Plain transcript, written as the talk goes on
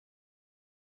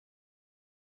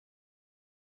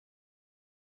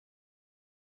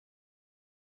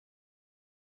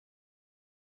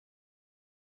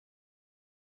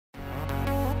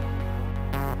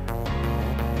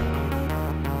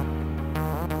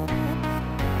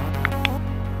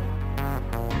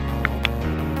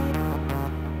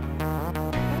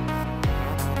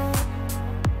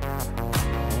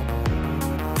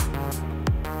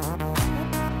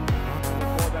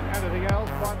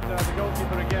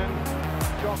again.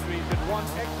 Tovey did one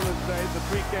excellent save, the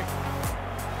free kick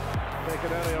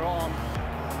taken earlier on.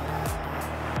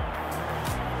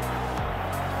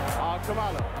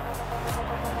 Kamala.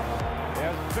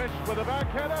 Here's Fish with a back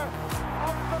header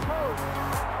off the post.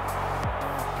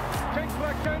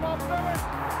 Tinkler came off limit.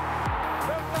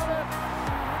 They've done it.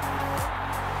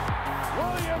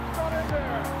 Williams got in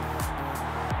there.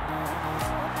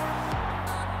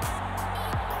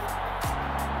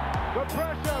 The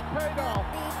pressure paid off.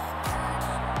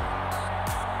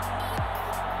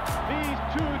 These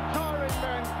two towering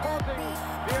men causing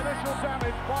the initial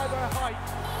damage by their height.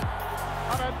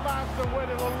 And at last they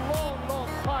waited a long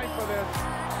time for this.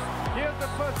 Here's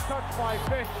the first touch by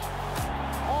Fish.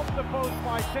 Off the post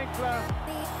by Tinkler.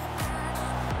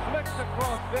 Flicked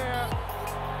across there.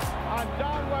 And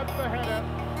down went the header.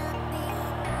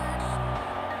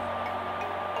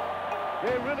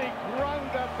 They really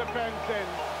ground that defence in.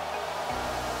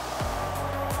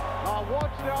 Now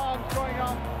watch the arms going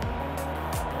up.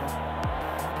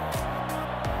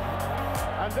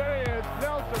 And there he is,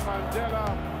 Nelson Mandela.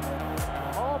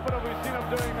 How often have we seen him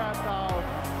doing that now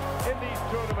in these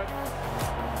tournaments?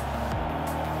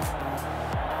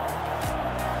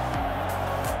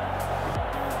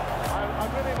 I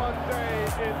really must say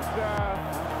it's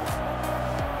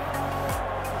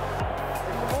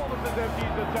almost as if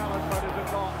he's a talent, but is it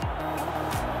not?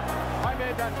 I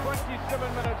made that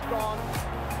 27 minutes gone.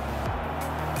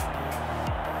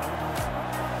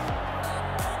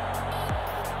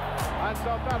 And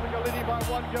South Africa leading by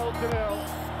 1-0.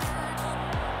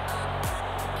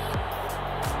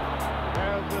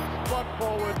 There's the spot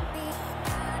forward.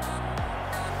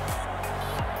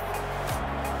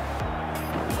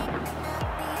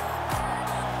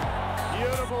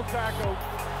 Beautiful tackle.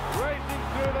 Racing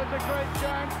through, there's a great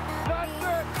chance. That's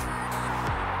it!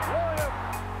 Williams.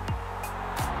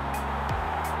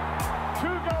 2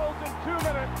 goals in 2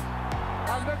 minutes.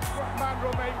 And this man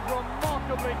remains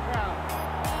remarkably calm.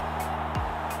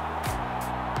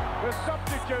 The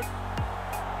substitute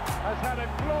has had a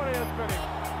glorious finish.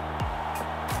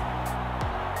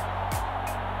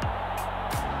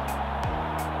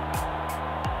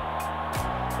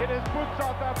 It has put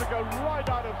South Africa right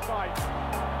out of sight.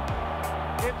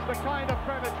 It's the kind of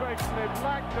penetration they've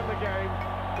lacked in the game.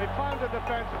 They found the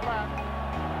defence flat.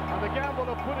 And the gamble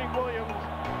of putting Williams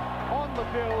on the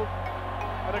field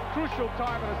at a crucial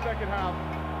time in the second half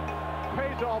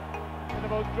pays off in the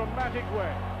most dramatic way.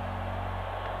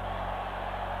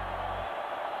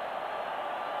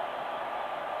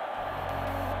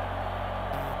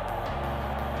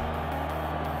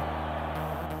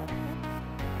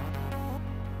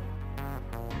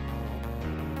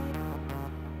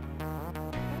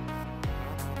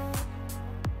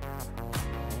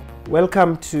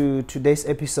 Welcome to today's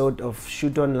episode of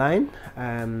Shoot Online.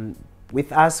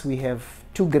 With us we have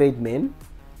two great men,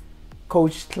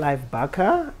 Coach Clive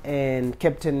and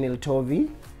Captain Tovey,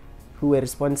 who were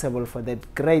responsible for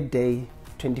that great day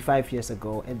 25 years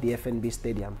ago at the FNB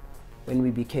Stadium when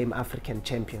we became African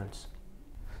champions.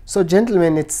 So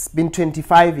gentlemen, it's been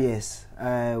 25 years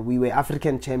we were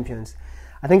African champions.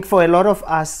 I think for a lot of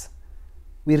us,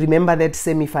 we remember that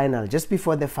semi-final, just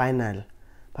before the final.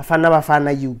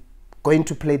 Bafana, you going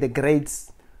to play the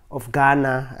greats of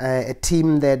Ghana, a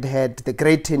team that had the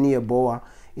great Tenir Boa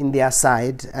in their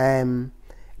side, and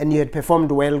you had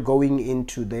performed well going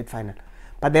into that final.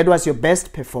 But that was your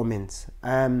best performance.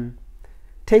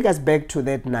 Take us back to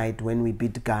that night when we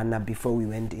beat Ghana before we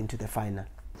went into the final.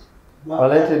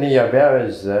 Well, Anthony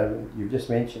Yabera's, you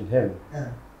just mentioned him.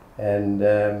 Yeah. And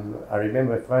I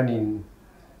remember phoning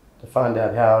to find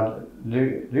out how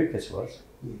Lucas was.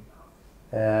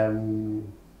 Yeah.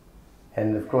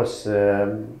 And of course,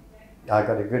 I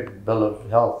got a good bill of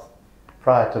health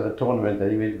prior to the tournament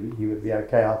that he would be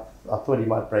okay. I thought he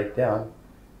might break down,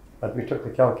 but we took the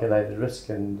calculated risk,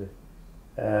 and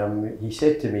he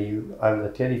said to me over the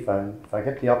telephone, if I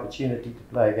get the opportunity to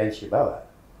play against Yeboah,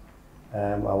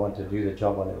 I want to do the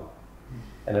job on him.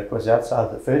 And of course,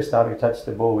 outside the first time he touched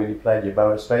the ball when he played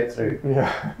Yeboah straight through.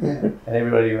 Yeah. And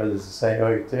everybody was saying,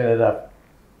 oh, turn it up.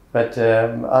 But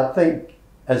I think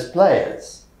as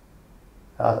players,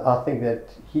 I think that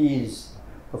his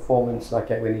performance, like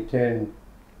when he turned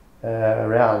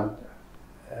around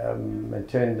and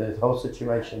turned the whole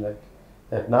situation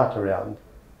that night around,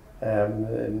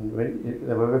 and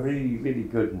they were really, really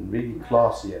good and really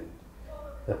classy, and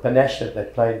the panache that they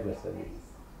played with,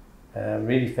 and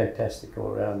really fantastic all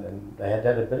around, and they had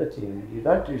that ability. And you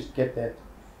don't just get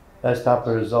those type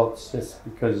of results just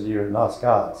because you're nice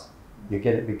guys. You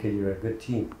get it because you're a good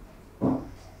team.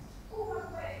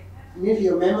 Neil,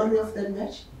 your memory of that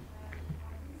match?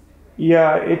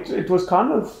 Yeah, it was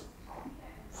kind of,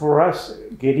 for us,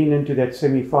 getting into that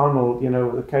semi-final, you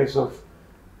know, the case of,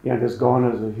 you know, this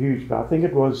Ghana's a huge, but I think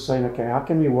it was saying, okay, how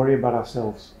can we worry about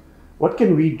ourselves? What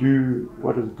can we do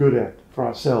what is good at for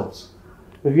ourselves?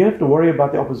 If you have to worry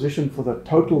about the opposition for the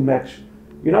total match,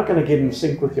 you're not going to get in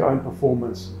sync with your own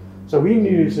performance. So we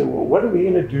knew, so, well, what are we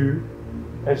going to do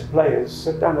as players,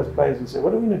 sit down as players and say,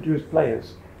 what are we going to do as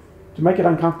players to make it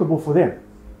uncomfortable for them?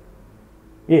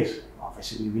 Yes,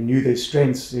 obviously we knew their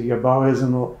strengths, your bowers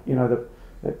and all, you know,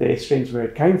 their strengths where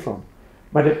it came from.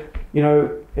 But it, you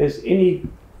know, as any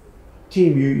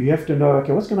team, you have to know,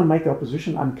 okay, what's going to make the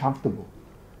opposition uncomfortable?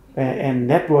 And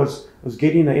that was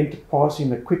getting the passing,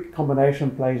 the quick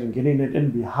combination plays and getting it in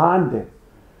behind them.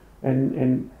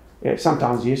 And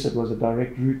sometimes, yes, it was a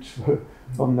direct route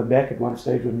from the back at one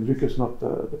stage when Lucas knocked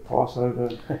the pass over.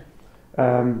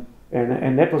 And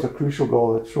that was a crucial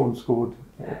goal that Sean scored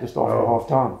just after half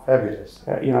time. Fabulous.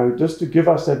 You know, just to give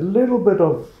us that little bit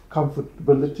of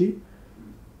comfortability.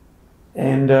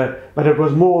 And but it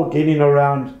was more getting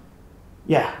around,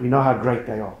 yeah, we know how great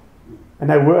they are. And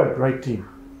they were a great team.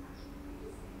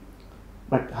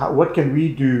 But what can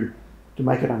we do to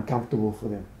make it uncomfortable for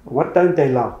them? What don't they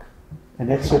like? And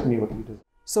that's certainly what we did.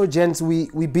 So, gents, we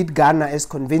beat Ghana as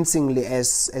convincingly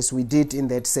as we did in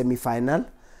that semi-final.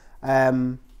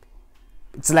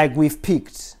 It's like we've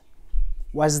peaked.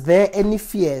 Was there any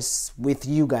fears with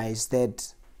you guys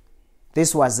that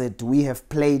this was it, we have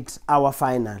played our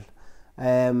final?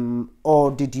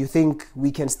 Or did you think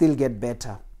we can still get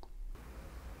better?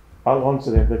 I'll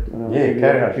answer that, but yeah,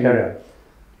 carry on.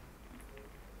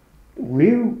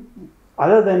 We,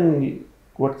 other than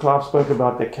what Clive spoke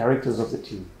about, the characters of the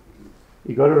team,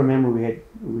 you got to remember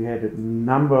we had a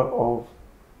number of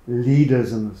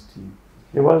leaders in this team.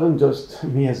 It wasn't just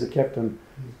me as a captain.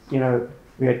 You know,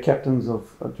 we had captains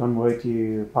of John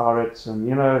Moeti, Pirates, and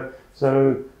you know,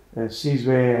 so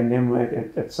Sizwe and them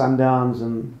at Sundowns,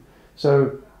 and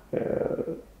so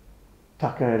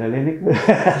Taka at Hellenic.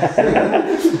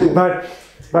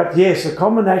 But yes, a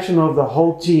combination of the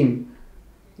whole team.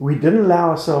 We didn't allow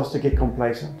ourselves to get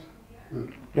complacent.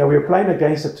 Yeah, we were playing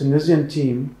against a Tunisian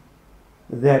team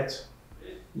that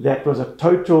was a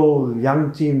total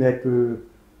young team that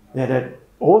had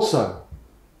also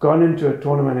gone into a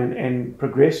tournament and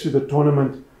progressed through the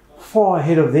tournament far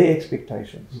ahead of their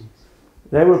expectations.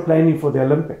 They were planning for the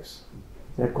Olympics.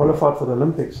 They qualified for the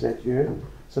Olympics that year.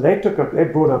 So they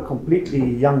brought a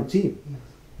completely young team.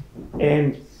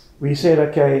 And we said,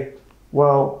 okay,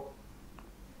 well,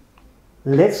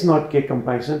 let's not get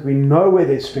complacent. We know where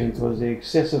their strength was, the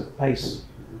excessive pace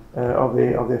of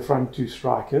their front two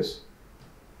strikers.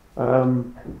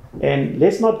 And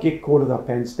let's not get caught with our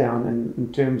pants down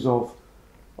in terms of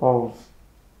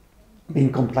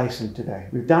being complacent today.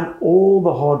 We've done all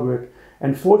the hard work,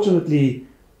 and fortunately,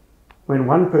 when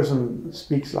one person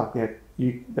speaks like that,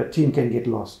 the team can get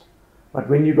lost. But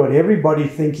when you've got everybody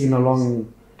thinking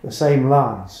along the same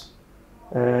lines,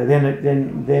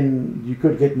 then you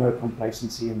could get no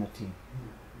complacency in the team.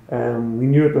 We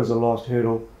knew it was the last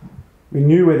hurdle. We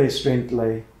knew where their strength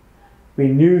lay. We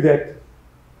knew that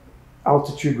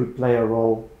altitude would play a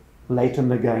role late in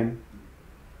the game.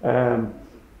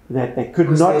 That they could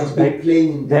not.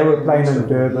 They were playing in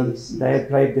Durban. Yes. They had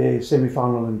played their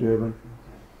semi-final in Durban,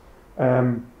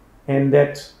 and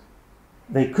that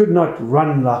they could not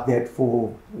run like that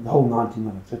for the whole 90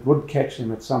 minutes. It would catch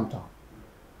them at some time.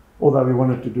 Although we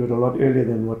wanted to do it a lot earlier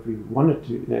than what we wanted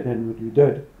to, than what we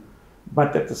did.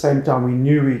 But at the same time, we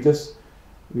knew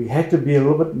we had to be a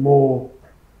little bit more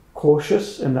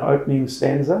cautious in the opening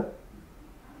stanza,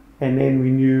 and then we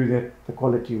knew that the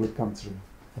quality would come through.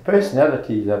 The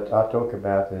personality that I talk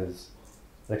about is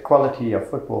the quality of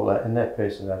footballer and that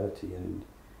personality. And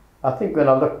I think when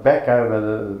I look back over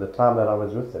the time that I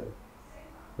was with them,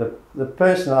 the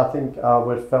person I think I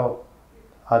would felt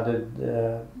I did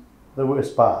the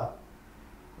worst by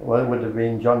would have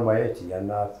been John Moeti, and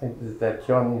I think that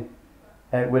John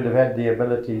would have had the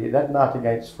ability that night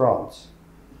against France.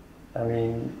 I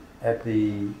mean, at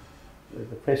the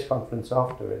press conference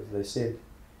afterwards, they said,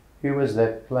 "Who was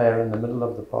that player in the middle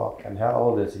of the park and how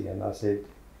old is he?" And I said,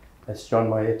 "That's John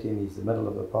Moeti, and he's the middle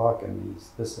of the park and he's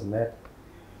this and that."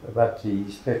 But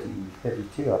he's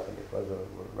 32, I think it was, or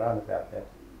around about that.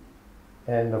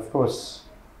 And of course,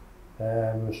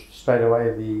 straight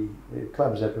away the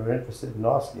clubs that were interested in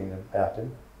asking about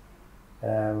him,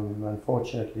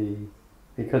 unfortunately,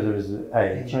 because of his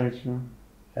age, and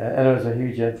it was a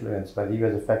huge influence, but he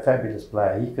was a fabulous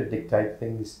player. He could dictate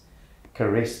things,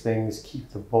 caress things, keep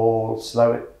the ball,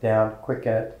 slow it down,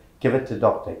 quicken it, give it to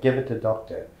Doctor, give it to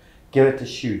Doctor, give it to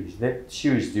Shoes. Let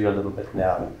Shoes do a little bit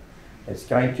now. It's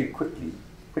going too quickly.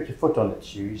 Put your foot on its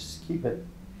shoes, keep it,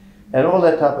 and all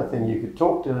that type of thing. You could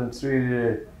talk to them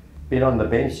through being on the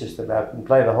bench just about and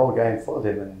play the whole game for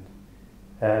them,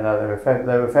 and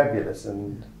they were fabulous,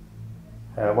 and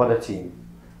what a team.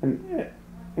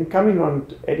 And coming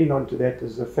on, adding on to that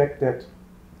is the fact that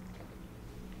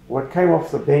what came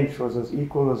off the bench was as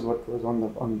equal as what was on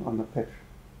the pitch.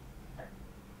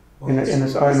 In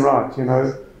its own right, you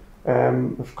know.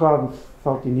 If Clive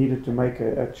felt he needed to make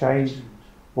a change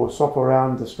or swap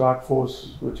around the strike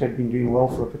force, which had been doing well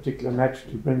for a particular match,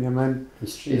 to bring them in.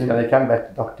 He's going to come back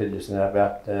to Doctor just now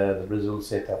about the Brazil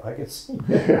setup, I guess.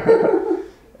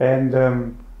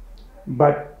 And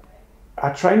but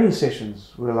our training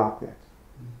sessions were like that.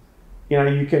 You know,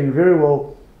 you can very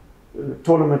well, the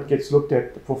tournament gets looked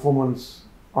at the performance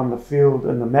on the field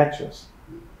in the matches.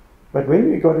 But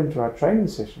when we got into our training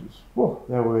sessions, whoa,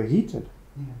 they were heated.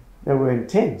 Yeah. They were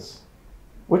intense,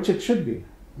 which it should be.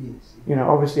 Yes. You know,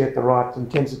 obviously at the right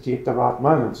intensity, at the right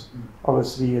moments.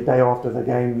 Obviously, a day after the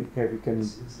game, we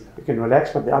can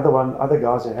relax. But the other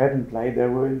guys that hadn't played, they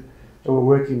were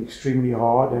working extremely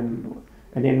hard. And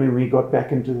then when we got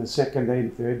back into the second day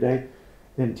and third day,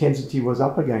 the intensity was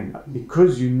up again,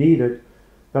 because you needed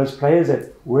those players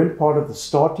that weren't part of the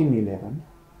starting 11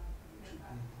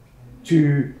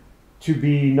 to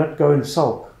be not go and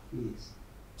sulk,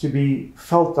 to be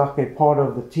felt like they're part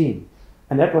of the team.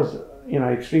 And that was, you know,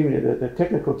 extremely, the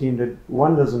technical team did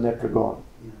wonders in that regard,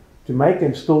 to make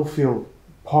them still feel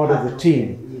part of the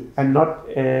team and not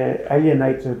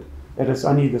alienated that it's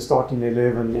only the starting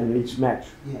 11 in each match,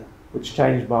 which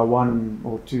changed by 1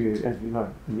 or 2, as we know,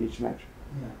 in each match.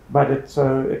 But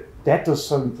that is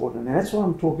so important, and that's what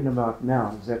I'm talking about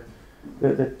now. Is that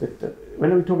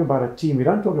when we talk about a team, we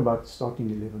don't talk about starting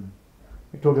 11.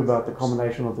 We talk about the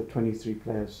combination of the 23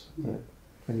 players,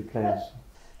 20 players.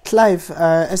 Clive,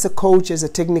 as a coach, as a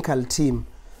technical team,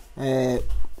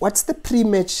 what's the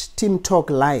pre-match team talk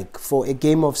like for a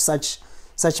game of such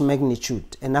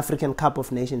magnitude, an African Cup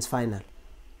of Nations final?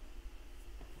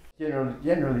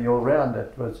 Generally all round,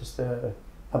 it was just a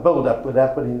build-up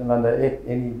without putting them under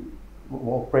any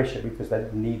more pressure, because they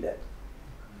didn't need that.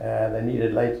 They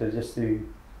needed later just to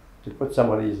put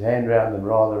somebody's hand around them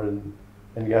rather than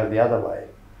go the other way.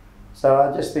 So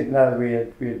I just think, no, we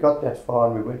had got that far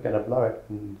and we weren't going to blow it.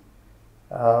 And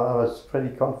I was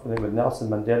pretty confident with Nelson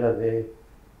Mandela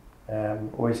there,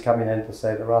 always coming in to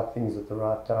say the right things at the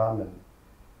right time, and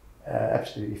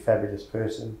absolutely fabulous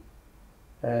person.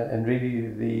 And really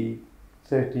the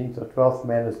 13th or 12th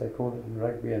man, as they call it in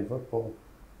rugby and football.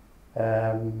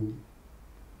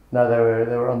 No, they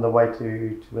were on the way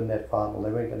to win that final.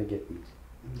 They weren't going to get beat.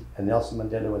 And Nelson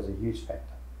Mandela was a huge factor.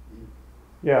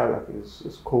 Yeah, like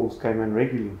his calls came in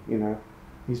regularly, you know.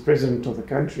 He's president of the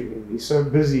country, and he's so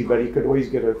busy, but he could always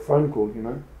get a phone call, you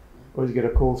know. Always get a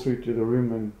call through to the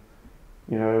room, and,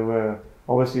 you know,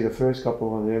 obviously the first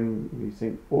couple of them, you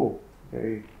think, oh,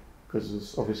 okay,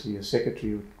 because obviously a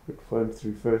secretary would phone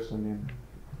through first, and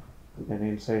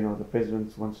then say, no, the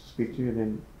president wants to speak to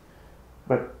you,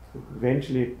 but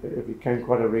eventually it became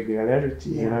quite a regularity,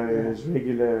 you know. His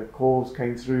regular calls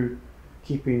came through,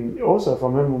 keeping, also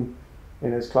from him,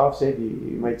 and as Clive said, he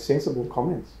made sensible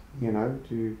comments, you know,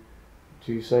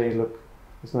 to say, look,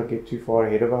 let's not get too far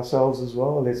ahead of ourselves as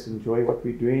well, let's enjoy what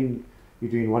we're doing.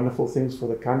 You're doing wonderful things for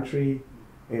the country,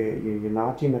 you're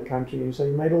uniting the country. So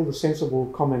he made all the sensible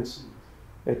comments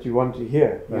that you want to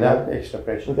hear. Without the extra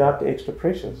pressure. Without the extra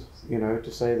pressures, you know,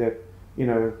 to say that, you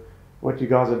know, what you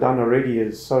guys have done already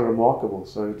is so remarkable.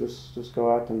 So just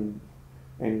go out and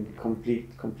complete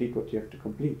what you have to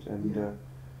complete.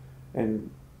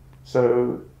 And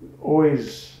so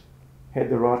always had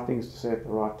the right things to say at the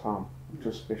right time, which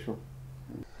was special.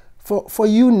 For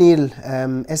you, Neil,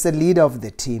 as the leader of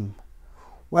the team,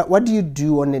 what do you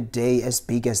do on a day as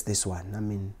big as this one? I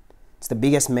mean, it's the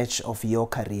biggest match of your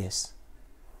careers.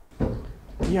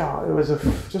 Yeah, it was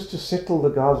just to settle the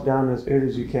guys down as early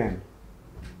as you can.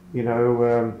 You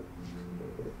know,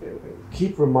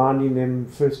 keep reminding them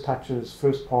first touches,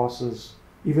 first passes.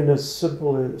 Even a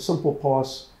simple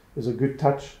pass is a good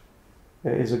touch,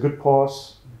 is a good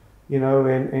pass. You know,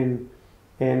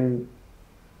 and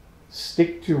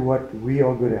stick to what we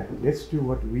are good at. Let's do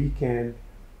what we can,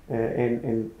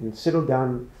 and settle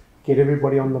down, get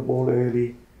everybody on the ball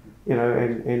early. You know,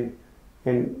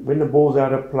 and when the ball's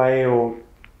out of play or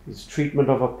his treatment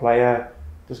of a player,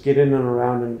 just get in and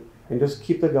around and just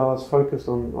keep the guys focused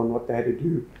on what they had to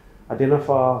do.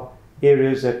 Identify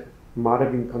areas that might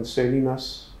have been concerning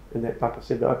us, and that, like I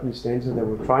said, the opening stanza, they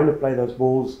were trying to play those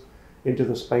balls into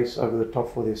the space over the top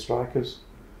for their strikers.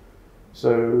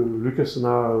 So Lucas and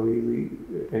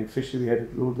I, and Fisher, we had a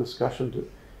little discussion to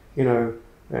you know,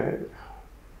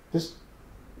 just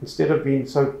instead of being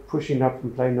so pushing up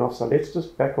and playing offside, let's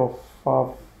just back off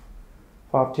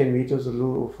 10 meters a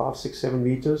little, or 5, 6, 7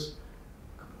 meters,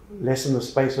 lessen the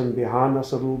space in behind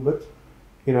us a little bit,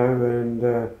 you know,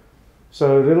 and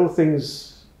so little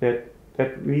things that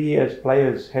we as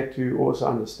players had to also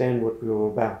understand what we were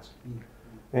about,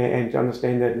 and to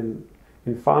understand that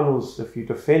in finals, if you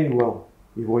defend well,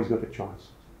 you've always got a chance.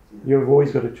 You've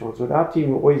always got a chance. With our team,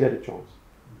 we always had a chance.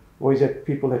 Always had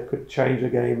people that could change a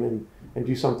game and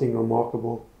do something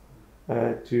remarkable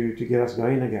to get us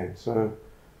going again. So,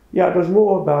 yeah, it was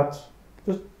more about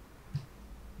just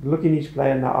looking each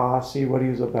player in the eye, see what he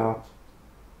was about.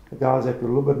 The guys that were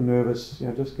a little bit nervous, you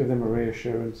know, just give them a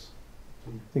reassurance,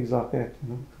 things like that. You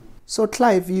know. So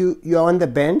Clive, you are on the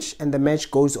bench and the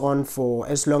match goes on for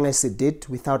as long as it did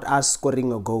without us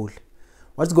scoring a goal.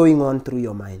 What's going on through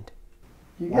your mind?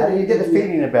 You get a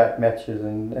feeling about matches,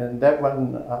 and that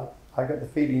one, I got the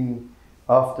feeling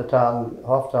after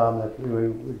half time that we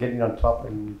were getting on top,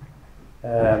 and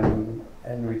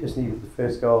we just needed the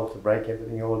first goal to break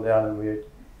everything all down, and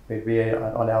we'd be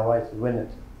on our way to win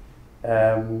it.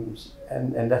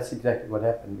 And that's exactly what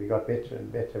happened. We got better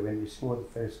and better when we scored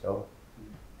the first goal.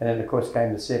 And then of course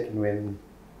came the second when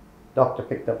Doctor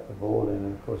picked up the ball,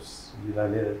 and of course, you know,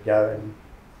 let it go, and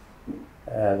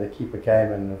the keeper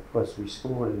came, and of course we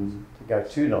scored and to go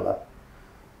 2-0 up.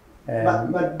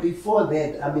 But before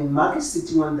that, I mean, Mark is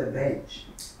sitting on the bench.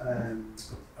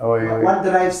 What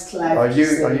drives Clive are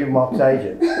you Mark's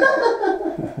agent?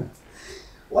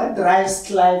 What drives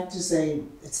Clive to say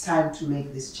it's time to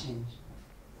make this change?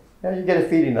 Yeah, you get a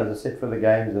feeling, as I said, for the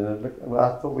games, and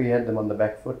I thought we had them on the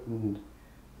back foot, and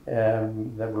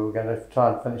that we were going to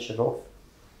try and finish it off.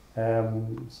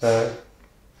 So,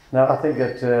 no, I think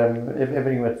that if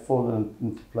everything had fallen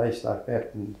into place like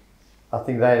that, and I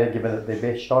think they had given it their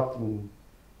best shot, and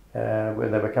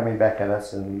when they were coming back at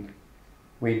us, and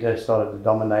we just started to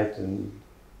dominate and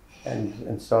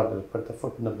started to put the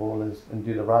foot in the ball and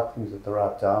do the right things at the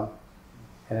right time.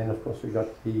 And then, of course, we got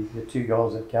the 2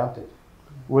 goals that counted.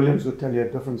 Williams would tell you a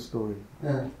different story.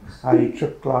 Yeah. How he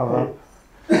tripped Clive up,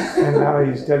 and now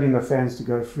he's telling the fans to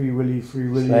go free Willy, free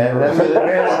Willy.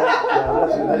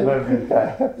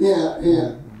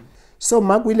 Yeah. So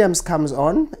Mark Williams comes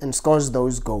on and scores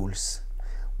those goals.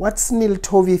 What's Neil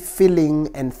Tovey feeling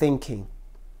and thinking?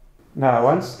 No,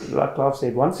 once, like Clive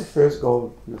said, once the first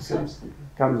goal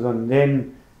comes on,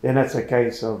 then it's a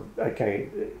case of, okay,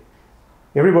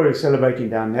 everybody's celebrating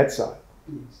down that side.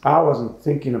 I wasn't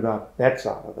thinking about that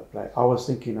side of the play. I was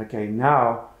thinking, okay,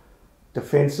 now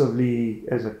defensively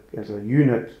as a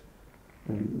unit,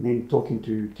 and then talking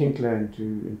to Tinkler and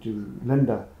to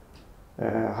Linda,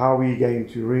 how are we going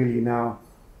to really now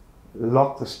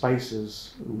lock the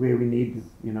spaces where we need them,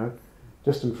 you know,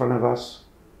 just in front of us,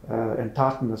 and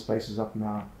tighten the spaces up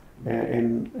now.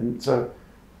 And so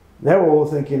they were all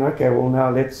thinking, okay, well now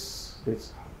let's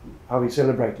how are we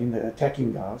celebrating the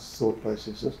attacking guys' thought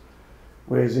processes.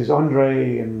 Whereas there's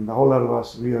Andre and a whole lot of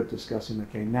us, we are discussing,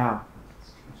 okay, now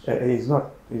there's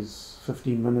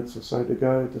 15 minutes or so to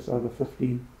go, just over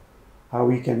 15, how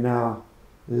we can now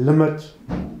limit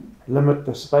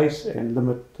the space and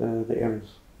limit the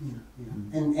errors. Yeah.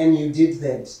 And you did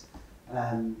that.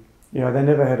 Yeah, they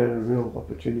never had a real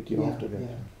opportunity after that.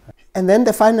 Yeah. And then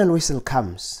the final whistle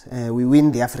comes. We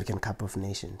win the African Cup of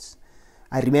Nations.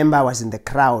 I remember I was in the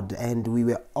crowd and we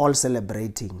were all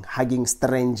celebrating, hugging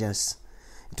strangers.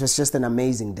 It was just an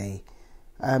amazing day.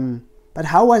 But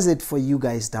how was it for you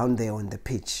guys down there on the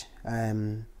pitch?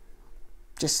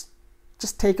 Just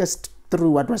take us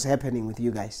through what was happening with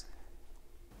you guys.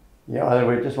 Yeah,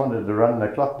 we just wanted to run the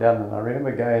clock down, and I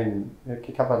remember going a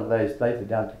couple of days later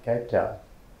down to Cape Town,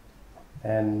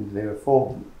 and there were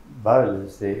 4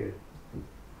 bowlers there,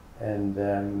 and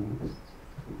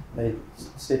they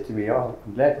said to me, "Oh,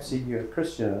 I'm glad to see you're a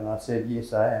Christian," and I said,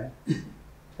 "Yes, I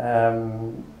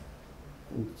am."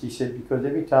 And she said, "Because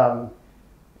every time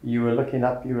you were looking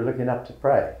up to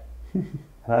pray." And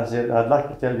I said, "I'd like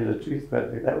to tell you the truth,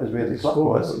 but that was where the clock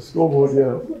was." The scoreboard,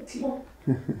 yeah.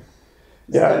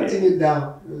 Yeah, continue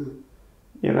down.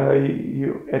 You know,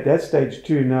 you at that stage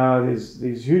too. Now there's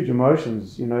these huge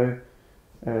emotions. You know,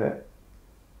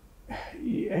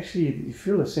 you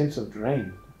feel a sense of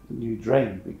drain. You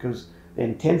drain because the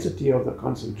intensity of the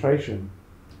concentration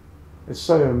is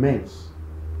so immense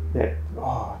that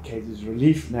okay, there's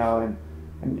relief now,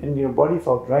 and your body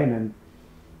felt drained,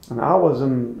 and I was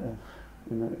in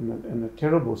a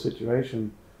terrible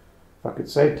situation, if I could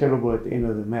say terrible, at the end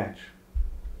of the match.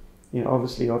 You know,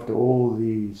 obviously after all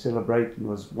the celebrating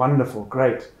was wonderful,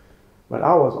 great, but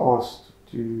I was asked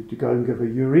to go and give a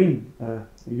urine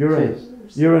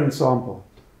sample,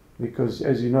 because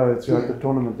as you know, throughout the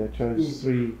tournament they chose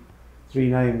three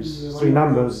names, three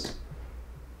numbers,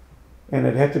 and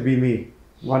it had to be me,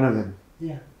 one of them.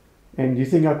 Yeah. And you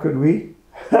think I could wee?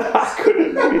 I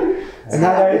couldn't wee. And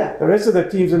now the rest of the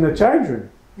team's in the change room.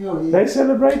 They're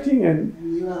celebrating and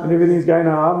everything's going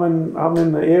on. I'm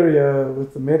in the area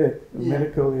with the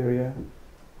medical area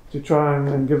to try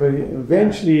and give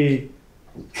eventually,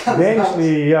 so I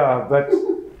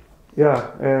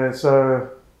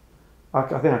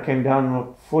think I came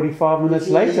down 45 minutes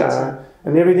later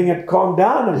and everything had calmed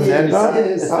down a bit.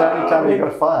 It's the only time you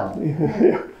got fined.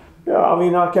 Yeah, I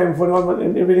mean, I came 41 minutes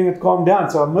and everything had calmed down,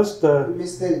 so I missed the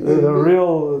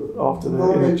real after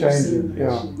the change room.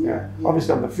 Yeah.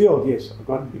 Obviously on the field, yes,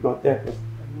 we got that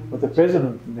with the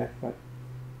president and that, but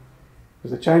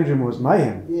because the change room was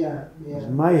mayhem. It was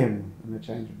mayhem in the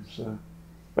change room. So,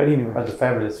 but anyway, but the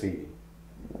fabulous feeling.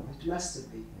 It must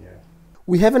have been. Yeah.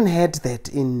 We haven't had that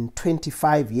in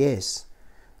 25 years.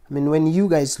 I mean, when you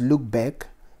guys look back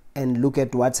and look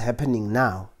at what's happening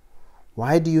now,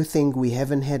 why do you think we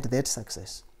haven't had that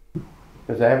success?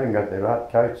 Because they haven't got the right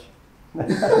coach.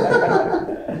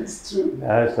 It's true.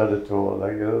 No, it's not at all.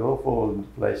 Like, it's all fallen into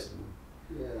place.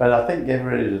 But I think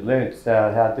everybody has learned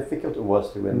how difficult it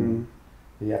was to win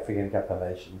the African Cup of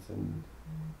Nations, and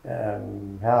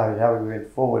how we went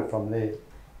forward from there.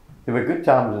 There were good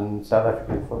times in South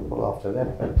African football after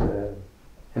that, but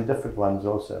and different ones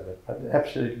also. But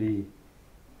absolutely,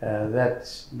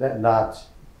 that night,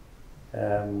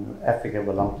 Africa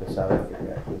belonged to South Africa.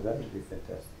 It was absolutely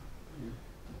fantastic.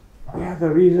 Yeah, the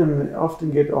reason I often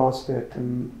get asked that,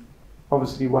 and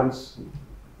obviously one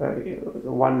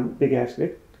big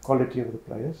aspect, the quality of the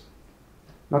players.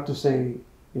 Not to say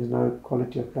there's no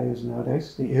quality of players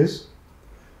nowadays, there is.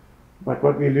 But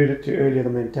what we alluded to earlier, the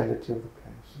mentality of the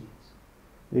players.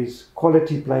 These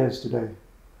quality players today,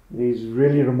 these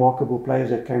really remarkable players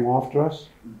that came after us,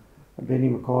 Benny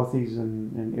McCarthy's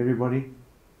and everybody,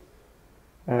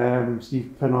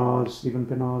 Stephen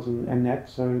Pienaar's and that.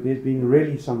 So there's been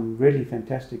really some really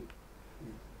fantastic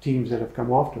teams that have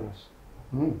come after us.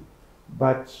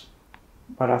 But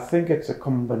I think it's a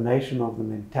combination of the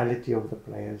mentality of the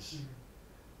players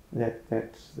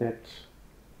that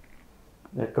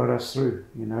got us through,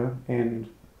 you know, and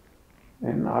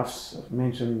I've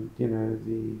mentioned, you know,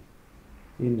 the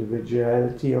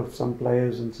individuality of some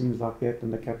players and things like that,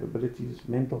 and the capabilities,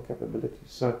 mental capabilities.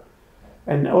 So,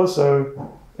 and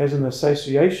also as an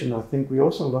association, I think we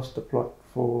also lost the plot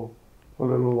for a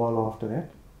little while after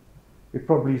that. We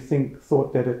probably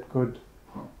thought that it could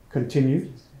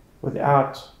continue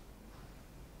without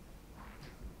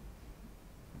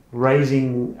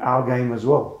raising our game as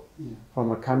well, from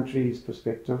a country's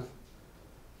perspective.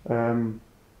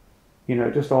 You know,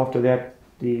 just after that,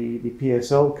 the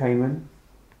PSL came in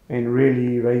and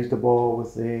really raised the bar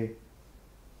with their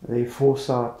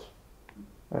foresight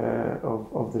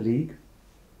of the league,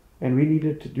 and we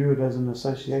needed to do it as an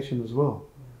association as well.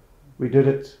 We did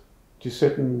it to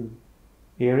certain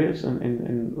areas,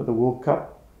 and with the World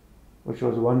Cup, which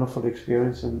was a wonderful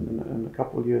experience, and a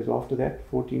couple of years after that,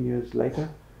 14 years later.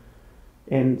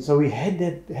 And so we had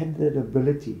that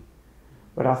ability,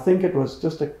 but I think it was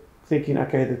just thinking,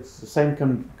 okay, that's the same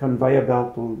conveyor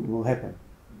belt will happen.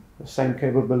 The same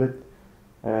capability,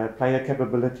 player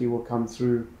capability will come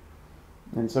through,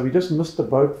 and so we just missed the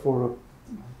boat for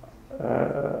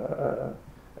a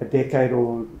decade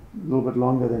or a little bit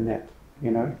longer than that,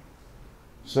 you know.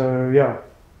 So yeah,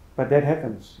 but that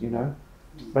happens, you know.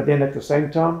 But then at the same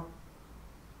time,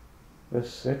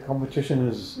 that competition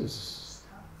is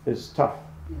tough.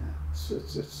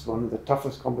 It's one of the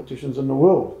toughest competitions in the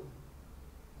world.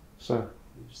 So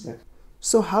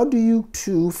how do you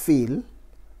two feel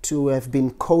to have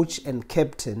been coach and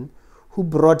captain who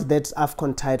brought that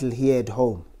AFCON title here at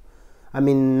home? I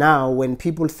mean, now when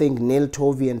people think Neil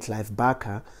Tovey and Clive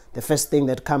Barker, the first thing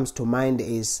that comes to mind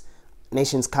is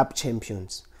Nations Cup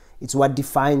champions. It's what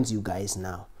defines you guys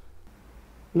now.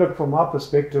 Look, from our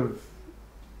perspective,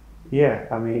 yeah,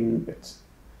 I mean, it's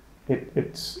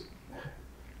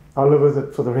I'll live with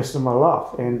it for the rest of my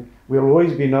life, and we'll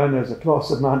always be known as a class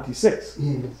of '96.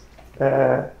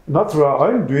 Yes. Not through our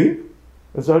own doing.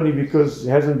 It's only because it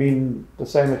hasn't been the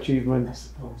same achievement. I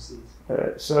suppose,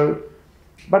 yes.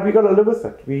 But we got to live with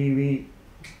it. We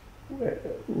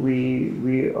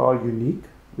are unique.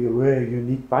 We were a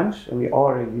unique bunch, and we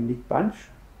are a unique bunch.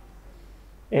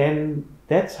 And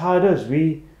that's how it is.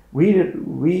 We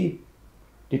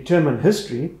determine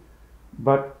history,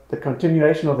 but the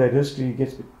continuation of that history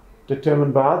gets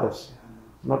determined by others,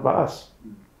 not by us.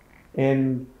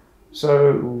 And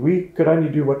So we could only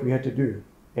do what we had to do,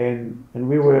 and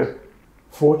we were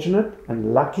fortunate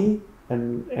and lucky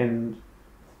and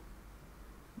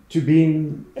to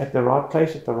be at the right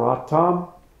place at the right time,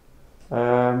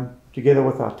 together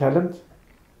with our talent,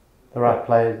 The right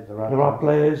players, the right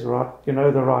players, the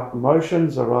right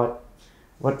emotions, what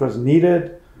was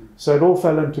needed. So it all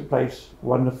fell into place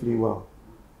wonderfully well.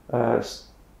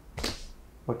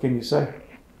 What can you say?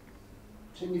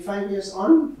 25 years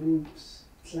on,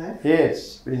 Clive? Yeah,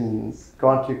 it's been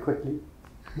gone too quickly.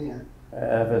 Yeah.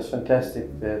 It was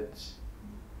fantastic that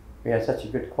we had such a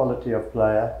good quality of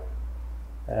player,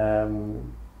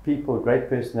 people, great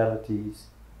personalities,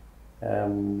 the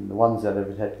ones that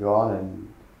had gone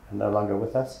and are no longer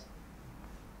with us.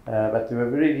 But they were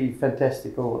really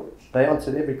fantastic. They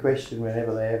answered every question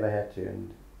whenever they ever had to.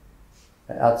 And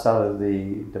outside of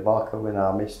the debacle when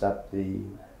I messed up the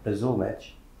Brazil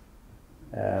match,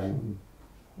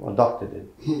 well, Doctor did.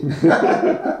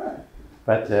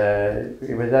 But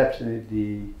it was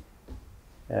absolutely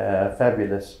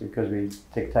fabulous because we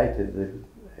dictated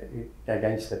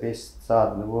against the best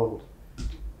side in the world.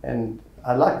 And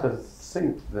I'd like to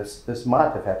think this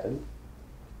might have happened,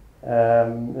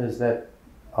 is that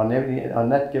on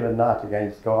that given night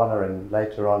against Ghana and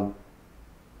later on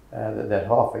that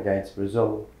half against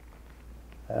Brazil,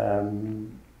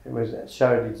 it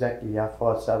showed exactly how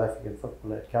far South African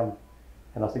football had come.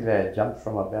 And I think they had jumped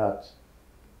from about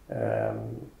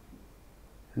in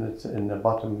the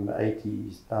bottom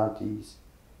 80s, 90s.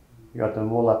 We got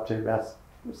them all up to about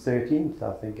 13th,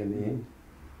 I think, in the end.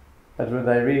 But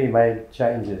they really made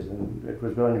changes, and it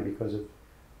was only because of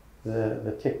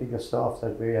the technical staff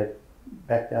that we had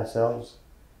backed ourselves,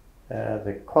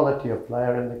 the quality of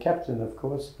player, and the captain, of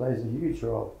course, plays a huge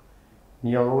role.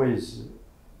 Neil always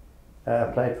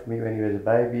played for me when he was a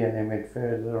baby and then went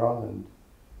further on, and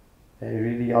he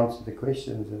really answered the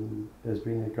questions and has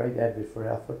been a great advocate for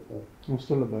our football. I'm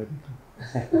still a baby.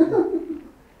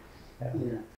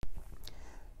 Yeah.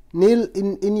 Neil,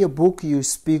 in your book you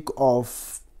speak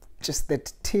of just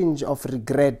that tinge of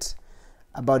regret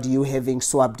about you having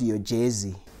swapped your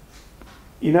jersey.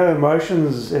 You know,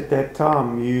 emotions at that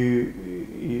time,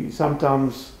 you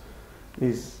sometimes,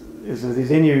 if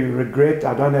there's any regret,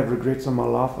 I don't have regrets in my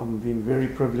life. I've been very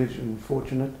privileged and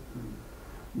fortunate.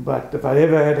 But if I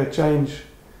ever had a change,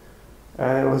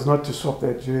 it was not to swap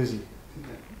that jersey.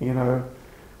 You know,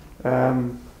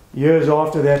 years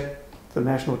after that, the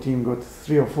national team got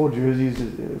 3 or 4 jerseys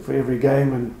for every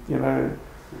game, and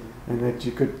and that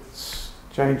you could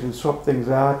change and swap things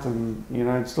out, and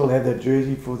and still have that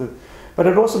jersey for the. But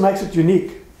it also makes it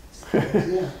unique.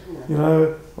 You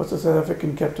know, what's the South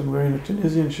African captain wearing a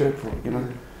Tunisian shirt for?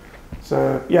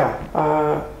 So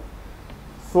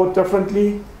thought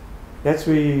differently. That's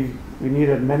where we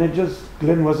needed managers.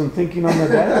 Glenn wasn't thinking on the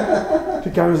day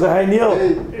to come and say, "Hey Neil,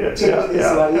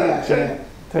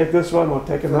 take this one or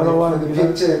take another one." For the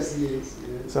pictures, yes.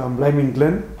 So I'm blaming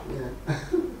Glenn. Yeah.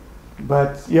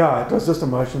 But it was just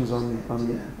emotions on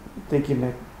thinking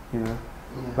that, Yeah.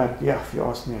 But if you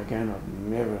ask me again, I'd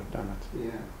never have done it.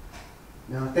 Yeah.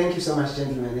 No, thank you so much,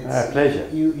 gentlemen. It's pleasure.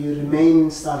 You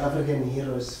remain South African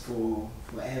heroes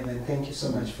forever, and thank you so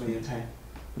much for your time.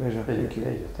 Pleasure. Thank you.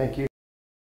 Pleasure. Thank you.